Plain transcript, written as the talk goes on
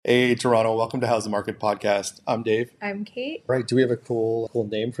Hey, Toronto. Welcome to How's the Market podcast. I'm Dave. I'm Kate. Right. Do we have a cool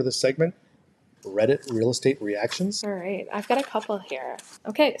name for this segment? Reddit Real Estate Reactions? All right, I've got a couple here.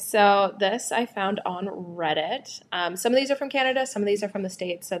 Okay, so this I found on Reddit. Some of these are from Canada, some of these are from the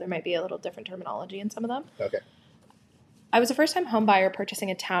States, so there might be a little different terminology in some of them. Okay. I was a first-time home buyer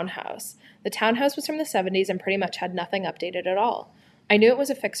purchasing a townhouse. The townhouse was from the 70s and pretty much had nothing updated at all. I knew it was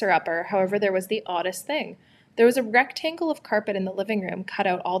a fixer-upper, however, there was the oddest thing. There was a rectangle of carpet in the living room cut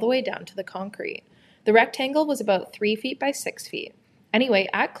out all the way down to the concrete. The rectangle was about 3 feet by 6 feet. Anyway,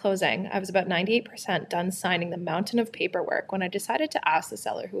 at closing, I was about 98% done signing the mountain of paperwork when I decided to ask the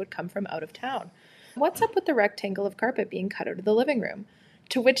seller who had come from out of town, "What's up with the rectangle of carpet being cut out of the living room?"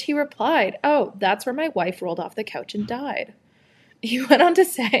 To which he replied, "Oh, that's where my wife rolled off the couch and died." He went on to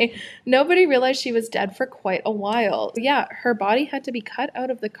say, "Nobody realized she was dead for quite a while. Yeah, her body had to be cut out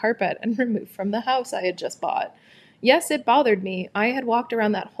of the carpet and removed from the house I had just bought. Yes, it bothered me. I had walked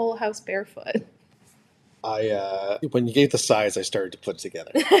around that whole house barefoot." When you gave the size, I started to put it together.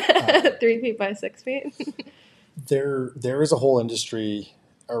 3 feet by 6 feet. There is a whole industry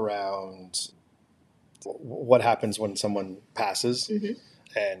around what happens when someone passes,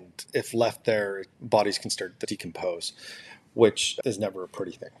 and if left there, bodies can start to decompose, which is never a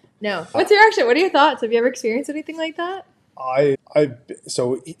pretty thing. No. What's your reaction? What are your thoughts? Have you ever experienced anything like that?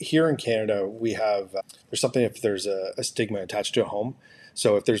 So here in Canada, we have there's something if there's a stigma attached to a home.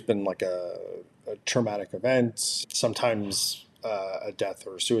 So if there's been like a traumatic event, sometimes a death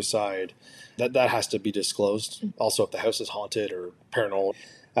or suicide, that has to be disclosed. Also, if the house is haunted or paranormal,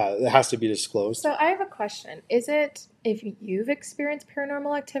 it has to be disclosed. So I have a question. Is it if you've experienced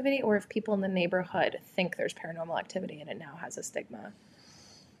paranormal activity or if people in the neighborhood think there's paranormal activity and it now has a stigma?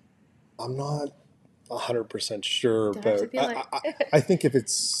 I'm not 100% sure, Do I have to but be like- I think if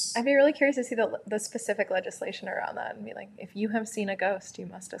it's I'd be really curious to see the specific legislation around that and be like, if you have seen a ghost, you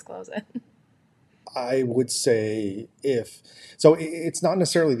must disclose it. I would say it's not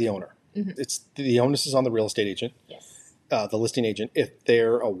necessarily the owner. It's the onus is on the real estate agent, Yes. the listing agent. If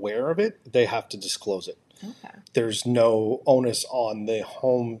they're aware of it, they have to disclose it. Okay. There's no onus on the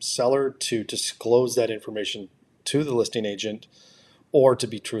home seller to disclose that information to the listing agent or to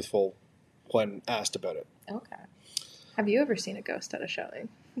be truthful when asked about it. Okay. Have you ever seen a ghost at a showing?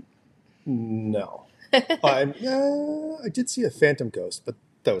 No. I did see a phantom ghost, but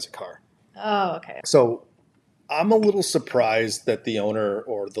that was a car. Oh, okay. So I'm a little surprised that the owner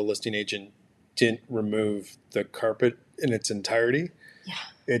or the listing agent didn't remove the carpet in its entirety. Yeah.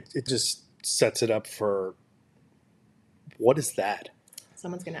 It just sets it up for, what is that?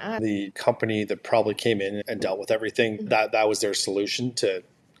 Someone's going to ask. The company that probably came in and dealt with everything, that was their solution to,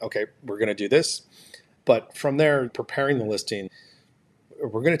 okay, we're going to do this. But from there, preparing the listing,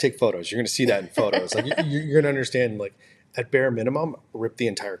 we're going to take photos. You're going to see that in photos. Like you're going to understand, like, at bare minimum, rip the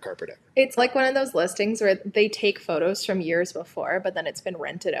entire carpet out. It's like one of those listings where they take photos from years before, but then it's been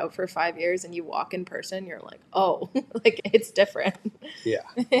rented out for 5 years and you walk in person, you're like, oh, like it's different. Yeah.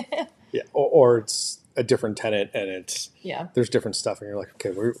 Yeah. Or it's a different tenant and there's different stuff and you're like,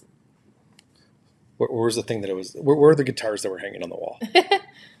 okay, where's the thing that it was, where are the guitars that were hanging on the wall?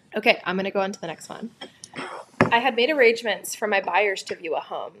 Okay, I'm going to go on to the next one. I had made arrangements for my buyers to view a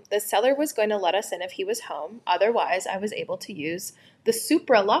home. The seller was going to let us in if he was home. Otherwise, I was able to use the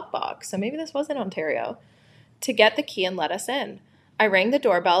Supra lockbox, so maybe this was in Ontario, to get the key and let us in. I rang the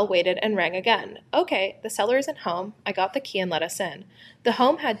doorbell, waited, and rang again. Okay, the seller isn't home. I got the key and let us in. The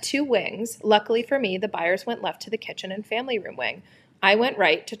home had 2 wings. Luckily for me, the buyers went left to the kitchen and family room wing. I went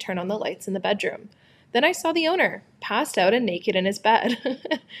right to turn on the lights in the bedroom. Then I saw the owner, passed out and naked in his bed.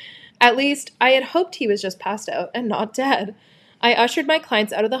 At least, I had hoped he was just passed out and not dead. I ushered my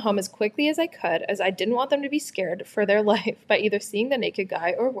clients out of the home as quickly as I could, as I didn't want them to be scared for their life by either seeing the naked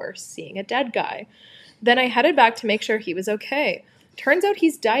guy or worse, seeing a dead guy. Then I headed back to make sure he was okay. Turns out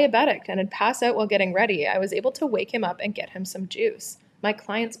he's diabetic and had passed out while getting ready. I was able to wake him up and get him some juice. My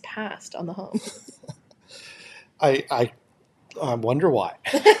clients passed on the home. I wonder why.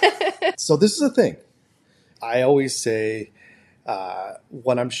 So this is the thing. I always say,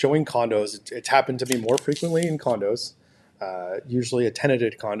 when I'm showing condos, it's happened to me more frequently in condos, usually a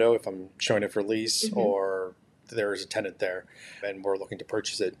tenanted condo if I'm showing it for lease or there's a tenant there and we're looking to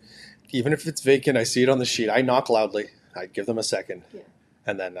purchase it. Even if it's vacant, I see it on the sheet. I knock loudly. I give them a second. Yeah.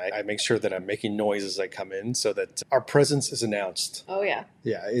 And then I make sure that I'm making noise as I come in so that our presence is announced. Oh, yeah.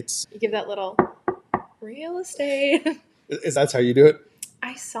 Yeah, You give that little real estate. Is that how you do it?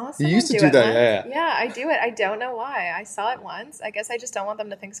 I saw someone You used to do that, once. Yeah, I do it. I don't know why. I saw it once. I guess I just don't want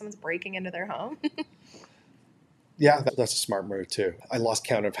them to think someone's breaking into their home. Yeah, that's a smart move too. I lost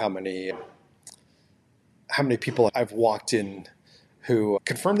count of how many people I've walked in who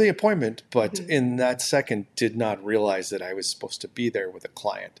confirmed the appointment, but Mhm. in that second did not realize that I was supposed to be there with a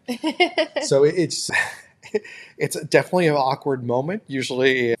client. So it's definitely an awkward moment,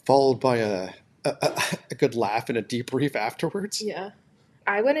 usually followed by a good laugh and a debrief afterwards. Yeah.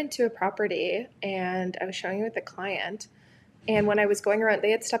 I went into a property and I was showing it with a client. And when I was going around,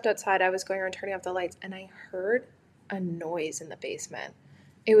 they had stepped outside. I was going around turning off the lights and I heard a noise in the basement.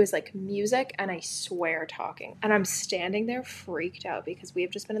 It was like music and I swear talking. And I'm standing there freaked out because we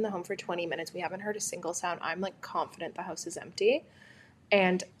have just been in the home for 20 minutes. We haven't heard a single sound. I'm like confident the house is empty.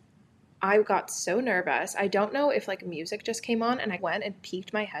 And I got so nervous. I don't know if like music just came on and I went and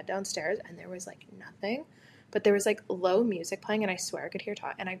peeked my head downstairs and there was like nothing. But there was like low music playing and I swear I could hear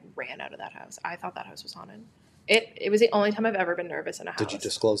talk and I ran out of that house. I thought that house was haunted. It was the only time I've ever been nervous in a house. Did you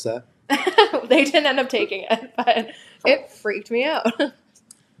disclose that? They didn't end up taking it, but it freaked me out.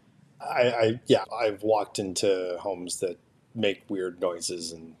 I've walked into homes that make weird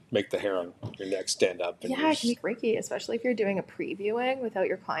noises and make the hair on your neck stand up. And Yeah, it can be freaky, especially if you're doing a previewing without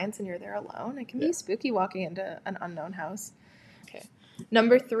your clients and you're there alone. It can be spooky walking into an unknown house. Okay.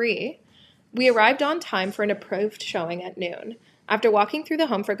 Number 3, we arrived on time for an approved showing at noon. After walking through the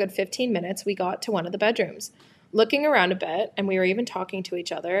home for a good 15 minutes, we got to one of the bedrooms. Looking around a bit, and we were even talking to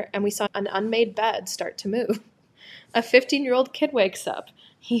each other, and we saw an unmade bed start to move. A 15-year-old kid wakes up.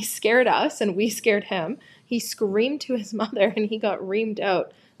 He scared us, and we scared him. He screamed to his mother, and he got reamed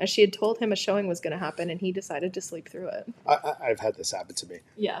out as she had told him a showing was going to happen, and he decided to sleep through it. I've had this happen to me.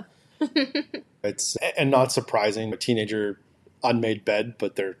 Yeah. It's and not surprising. A teenager unmade bed,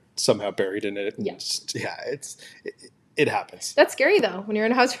 but they're somehow buried in it. Yeah. It happens. That's scary, though, when you're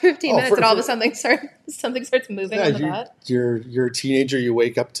in a house for 15 minutes and all of a sudden something starts moving on the bed. You're a teenager. You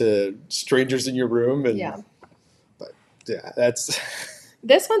wake up to strangers in your room, and that's.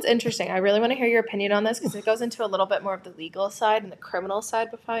 This one's interesting. I really want to hear your opinion on this because it goes into a little bit more of the legal side and the criminal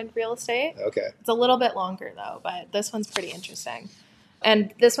side behind real estate. Okay. It's a little bit longer, though, but this one's pretty interesting.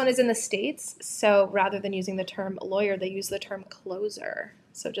 And this one is in the States, so rather than using the term lawyer, they use the term closer.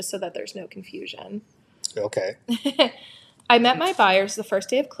 So just so that there's no confusion. Okay. I met my buyers the first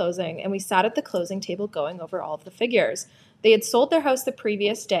day of closing, and we sat at the closing table going over all of the figures. They had sold their house the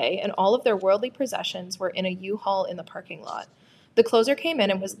previous day, and all of their worldly possessions were in a U-Haul in the parking lot. The closer came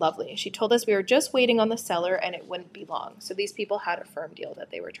in and was lovely. She told us we were just waiting on the seller and it wouldn't be long. So these people had a firm deal that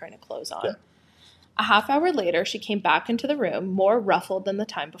they were trying to close on. Yeah. A half hour later, she came back into the room, more ruffled than the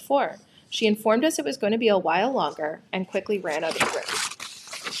time before. She informed us it was going to be a while longer and quickly ran out of the room.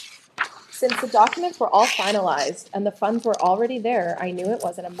 Since the documents were all finalized and the funds were already there, I knew it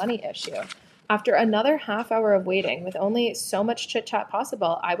wasn't a money issue. After another half hour of waiting, with only so much chit-chat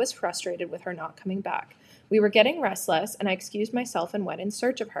possible, I was frustrated with her not coming back. We were getting restless, and I excused myself and went in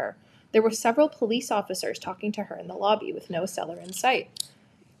search of her. There were several police officers talking to her in the lobby with no seller in sight.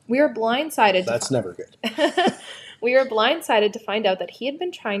 We were blindsided. That's never good. We were blindsided to find out that he had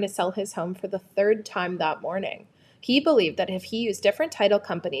been trying to sell his home for the 3rd time that morning. He believed that if he used different title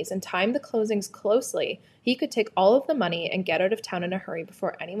companies and timed the closings closely, he could take all of the money and get out of town in a hurry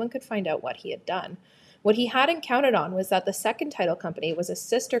before anyone could find out what he had done. What he hadn't counted on was that the second title company was a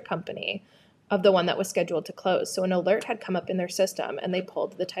sister company of the one that was scheduled to close, so an alert had come up in their system and they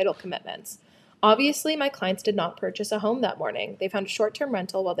pulled the title commitments. Obviously, my clients did not purchase a home that morning. They found a short-term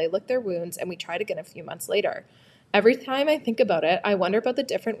rental while they licked their wounds, and we tried again a few months later. Every time I think about it, I wonder about the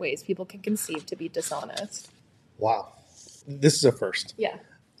different ways people can conceive to be dishonest. Wow. This is a first. Yeah.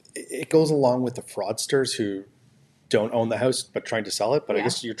 It goes along with the fraudsters who don't own the house but trying to sell it, but I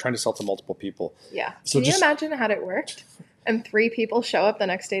guess you're trying to sell to multiple people. Yeah. So Can you imagine how it worked? And 3 people show up the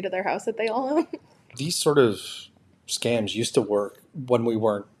next day to their house that they all own? These sort of scams used to work when we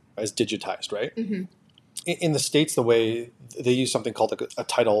weren't as digitized, right? Mm-hmm. In the States, the way they use something called a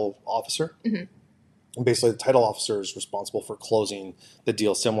title officer. Mm-hmm. And basically, the title officer is responsible for closing the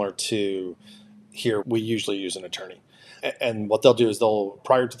deal, similar to here, we usually use an attorney. And what they'll do is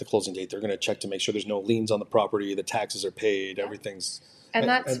prior to the closing date, they're going to check to make sure there's no liens on the property, the taxes are paid, everything's... And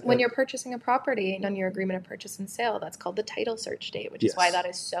that's when you're purchasing a property on your agreement of purchase and sale. That's called the title search date, which is why that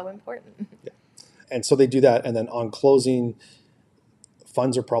is so important. Yeah. And so they do that. And then on closing,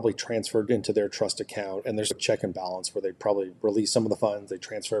 funds are probably transferred into their trust account. And there's a check and balance where they probably release some of the funds, they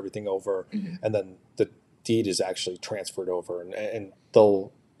transfer everything over, and then the deed is actually transferred over. And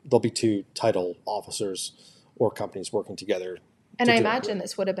there'll be 2 title officers or companies working together. And I imagine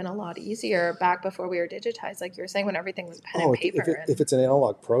this would have been a lot easier back before we were digitized, like you were saying, when everything was pen and paper. If it's an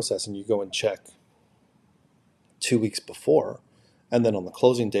analog process and you go and check 2 weeks before, and then on the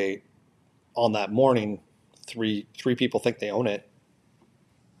closing date, on that morning, three people think they own it,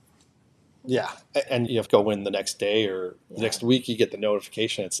 Yeah. And you have to go in the next day or the next week, you get the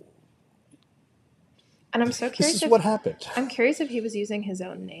notification. And I'm so This curious is what happened. I'm curious if he was using his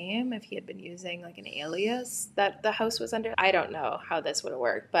own name, if he had been using like an alias that the house was under. I don't know how this would have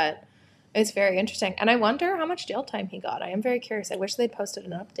worked, but it's very interesting. And I wonder how much jail time he got. I am very curious. I wish they'd posted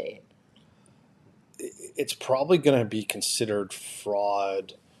an update. It's probably going to be considered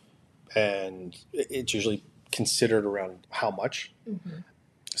fraud, and it's usually considered around how much. Mm-hmm.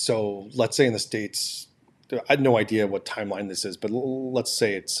 So let's say in the States, I had no idea what timeline this is, but let's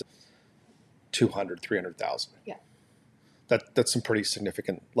say it's 200, 300,000. Yeah. That's some pretty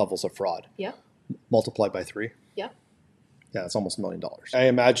significant levels of fraud. Yeah. Multiplied by 3. Yeah. Yeah, it's almost $1 million. I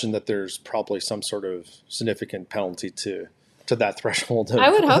imagine that there's probably some sort of significant penalty to that threshold. I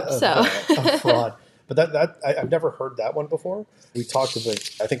would hope so. Of fraud. But I've never heard that one before. We talked about,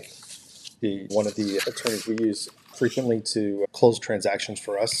 I think one of the attorneys we use frequently to close transactions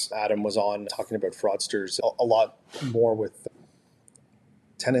for us, Adam, was on talking about fraudsters a lot more with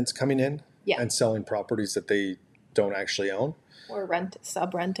tenants coming in and selling properties that they don't actually own. Or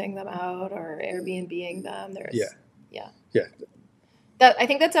sub-renting them out or Airbnb-ing them. Yeah. I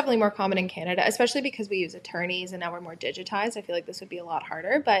think that's definitely more common in Canada, especially because we use attorneys and now we're more digitized. I feel like this would be a lot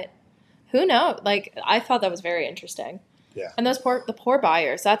harder, but who knows? Like, I thought that was very interesting. Yeah. And the poor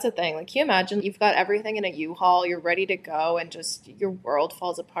buyers, that's the thing. Like, can you imagine you've got everything in a U-Haul, you're ready to go, and just your world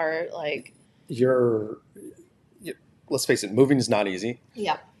falls apart? Like, let's face it, moving is not easy.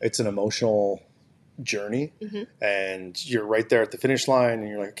 Yeah. It's an emotional journey, and you're right there at the finish line, and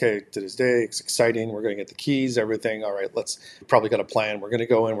you're like, okay, today's day, it's exciting. We're going to get the keys, everything. All right, probably got a plan. We're going to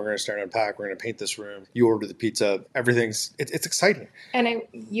go in, we're going to start to unpack, we're going to paint this room. You order the pizza, it's exciting. And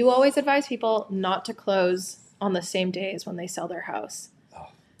you always advise people not to close on the same day as when they sell their house.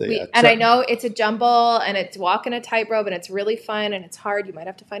 I know it's a jumble and it's walking a tightrope and it's really fun and it's hard. You might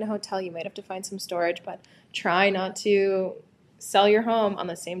have to find a hotel, you might have to find some storage, but try not to sell your home on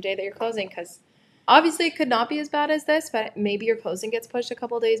the same day that you're closing, because obviously it could not be as bad as this, but maybe your closing gets pushed a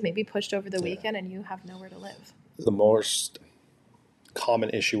couple of days, maybe pushed over the weekend, and you have nowhere to live. The most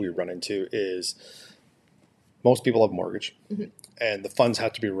common issue we run into is most people have mortgage, and the funds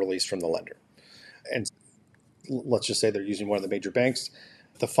have to be released from the lender. And let's just say they're using one of the major banks.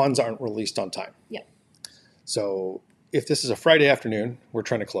 The funds aren't released on time. Yeah. So if this is a Friday afternoon, we're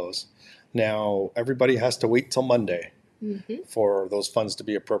trying to close. Now everybody has to wait till Monday for those funds to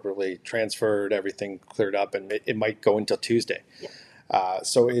be appropriately transferred, everything cleared up, and it might go until Tuesday. Yeah.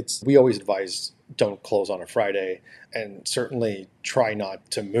 So we always advise don't close on a Friday, and certainly try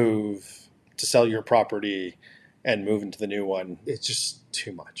not to sell your property and move into the new one. It's just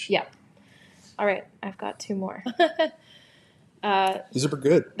too much. Yeah. All right, I've got 2 more. These are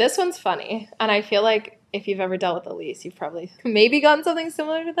good. This one's funny, and I feel like if you've ever dealt with a lease, you've probably maybe gotten something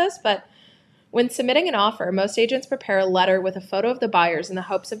similar to this, but when submitting an offer, most agents prepare a letter with a photo of the buyers in the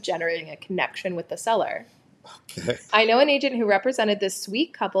hopes of generating a connection with the seller. Okay. I know an agent who represented this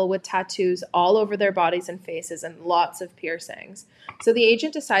sweet couple with tattoos all over their bodies and faces and lots of piercings. So the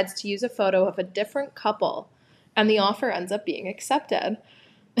agent decides to use a photo of a different couple, and the offer ends up being accepted.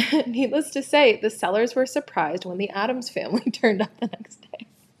 Needless to say, the sellers were surprised when the Adams family turned up the next day.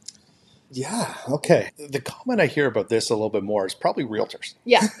 Yeah, okay. The comment I hear about this a little bit more is probably realtors.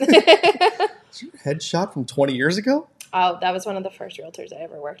 Yeah. Is your headshot from 20 years ago? Oh, that was one of the first realtors I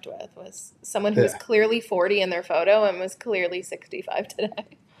ever worked with, was someone who was clearly 40 in their photo and was clearly 65 today.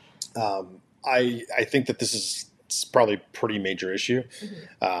 I think that this is probably a pretty major issue.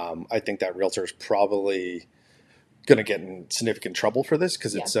 I think that realtor is probably going to get in significant trouble for this,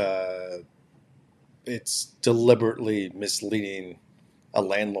 because it's deliberately misleading a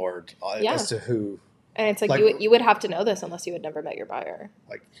landlord as to who. And it's like you would have to know this unless you had never met your buyer.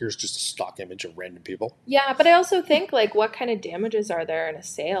 Like, here's just a stock image of random people. Yeah, but I also think, like, what kind of damages are there in a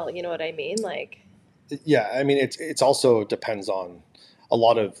sale? You know what I mean? Like, yeah, I mean, it's also depends on a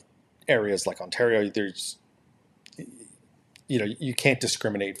lot of areas like Ontario. There's, you can't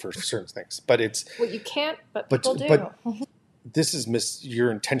discriminate for certain things, but it's you can't, but people do. But this is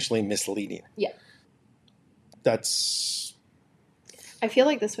you're intentionally misleading. Yeah, that's. I feel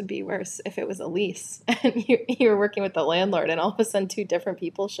like this would be worse if it was a lease and you were working with the landlord and all of a sudden 2 different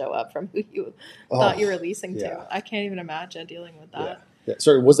people show up from who you thought you were leasing to. I can't even imagine dealing with that. Yeah.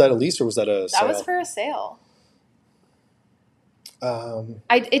 Sorry, was that a lease or was that a sale? That was for a sale.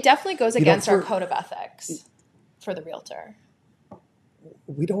 It definitely goes against our code of ethics for the realtor.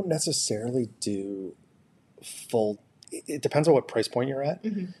 We don't necessarily do full. It depends on what price point you're at.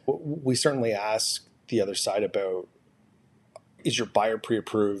 We certainly ask the other side about, is your buyer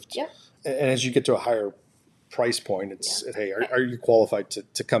pre-approved? Yeah. And as you get to a higher price point. It's, hey, are you qualified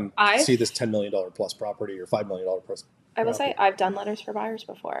to come see this $10 million plus property or $5 million plus? I will say I've done letters for buyers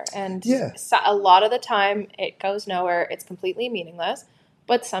before, and Yeah. a lot of the time it goes nowhere. It's completely meaningless,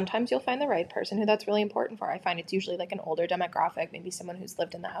 but sometimes you'll find the right person who that's really important for. I find it's usually like an older demographic, maybe someone who's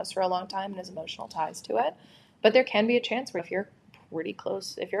lived in the house for a long time and has emotional ties to it. But there can be a chance where if you're pretty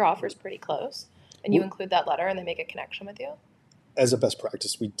close, if your offer is pretty close, and you include that letter and they make a connection with you. As a best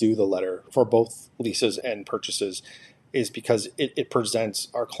practice, we do the letter for both leases and purchases, is because it presents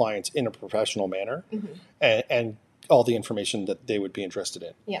our clients in a professional manner, and all the information that they would be interested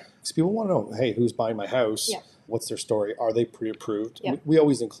in. Yeah. Because people want to know, hey, who's buying my house? Yeah. What's their story? Are they pre-approved? Yeah. We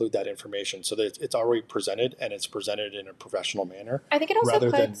always include that information so that it's already presented, and it's presented in a professional manner. I think it also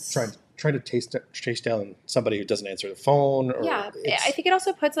rather puts... than trying to chase down somebody who doesn't answer the phone. Or yeah, I think it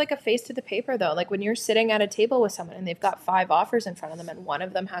also puts like a face to the paper, though. Like when you're sitting at a table with someone and they've got 5 offers in front of them, and one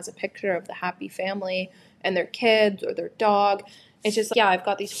of them has a picture of the happy family and their kids or their dog. It's just like, yeah, I've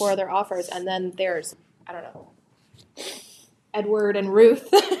got these 4 other offers, and then there's, I don't know, Edward and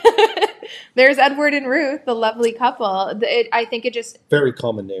Ruth. There's Edward and Ruth, the lovely couple. I think it just... Very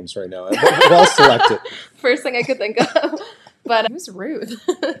common names right now. Well selected. First thing I could think of. But who's Ruth?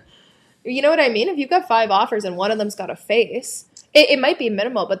 You know what I mean? If you've got 5 offers and one of them's got a face, it might be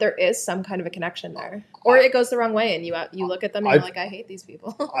minimal, but there is some kind of a connection there. Or it goes the wrong way and you look at them and you're like, I hate these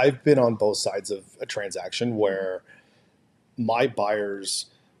people. I've been on both sides of a transaction where my buyers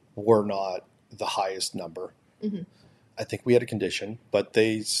were not the highest number. Mm-hmm. I think we had a condition, but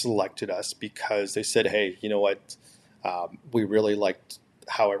they selected us because they said, hey, you know what? We really liked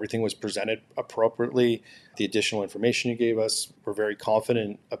how everything was presented appropriately. The additional information you gave us, we're very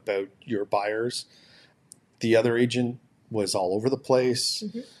confident about your buyers. The other agent was all over the place.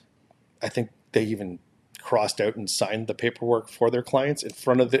 Mm-hmm. I think they even crossed out and signed the paperwork for their clients in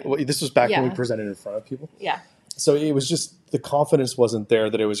front of this was back when we presented in front of people. Yeah. So it was just, the confidence wasn't there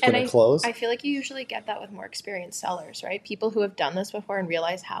that it was going to close. I feel like you usually get that with more experienced sellers, right? People who have done this before and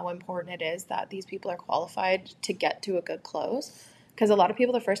realize how important it is that these people are qualified to get to a good close. Because a lot of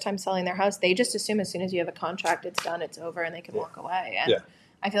people, the first time selling their house, they just assume as soon as you have a contract, it's done, it's over, and they can walk away. And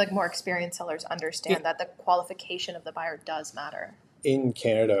I feel like more experienced sellers understand that the qualification of the buyer does matter. In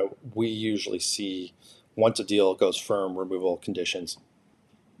Canada, we usually see, once a deal goes firm, removal conditions.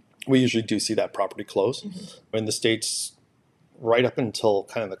 We usually do see that property close. Mm-hmm. In the States, right up until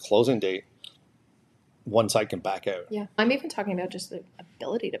kind of the closing date, one side can back out. Yeah. I'm even talking about just the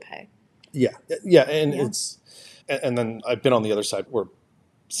ability to pay. Yeah. And then I've been on the other side where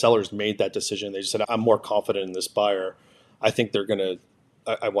sellers made that decision. They just said, I'm more confident in this buyer. I think they're going to,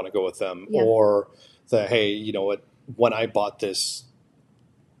 I want to go with them. Yeah. Or hey, you know what, when I bought this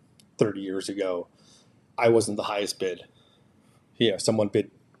 30 years ago, I wasn't the highest bid. Yeah, someone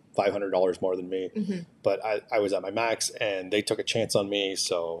bid $500 more than me, but I was at my max and they took a chance on me.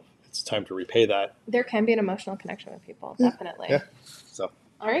 So it's time to repay that. There can be an emotional connection with people. Definitely. Yeah. So.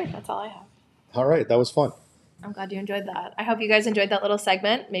 All right. That's all I have. All right. That was fun. I'm glad you enjoyed that. I hope you guys enjoyed that little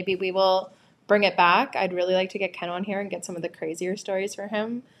segment. Maybe we will bring it back. I'd really like to get Ken on here and get some of the crazier stories for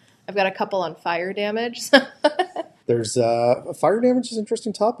him. I've got a couple on fire damage. There's fire damage is an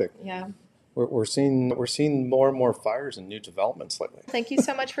interesting topic. Yeah. We're seeing more and more fires and new developments lately. Thank you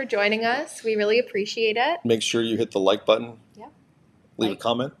so much for joining us. We really appreciate it. Make sure you hit the like button. Yeah. Leave a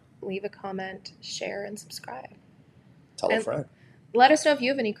comment. Leave a comment, share, and subscribe. Tell a friend. Let us know if you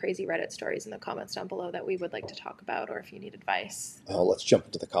have any crazy Reddit stories in the comments down below that we would like to talk about, or if you need advice. Oh, let's jump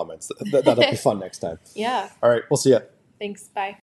into the comments. That'll be fun next time. Yeah. All right. We'll see ya. Thanks. Bye.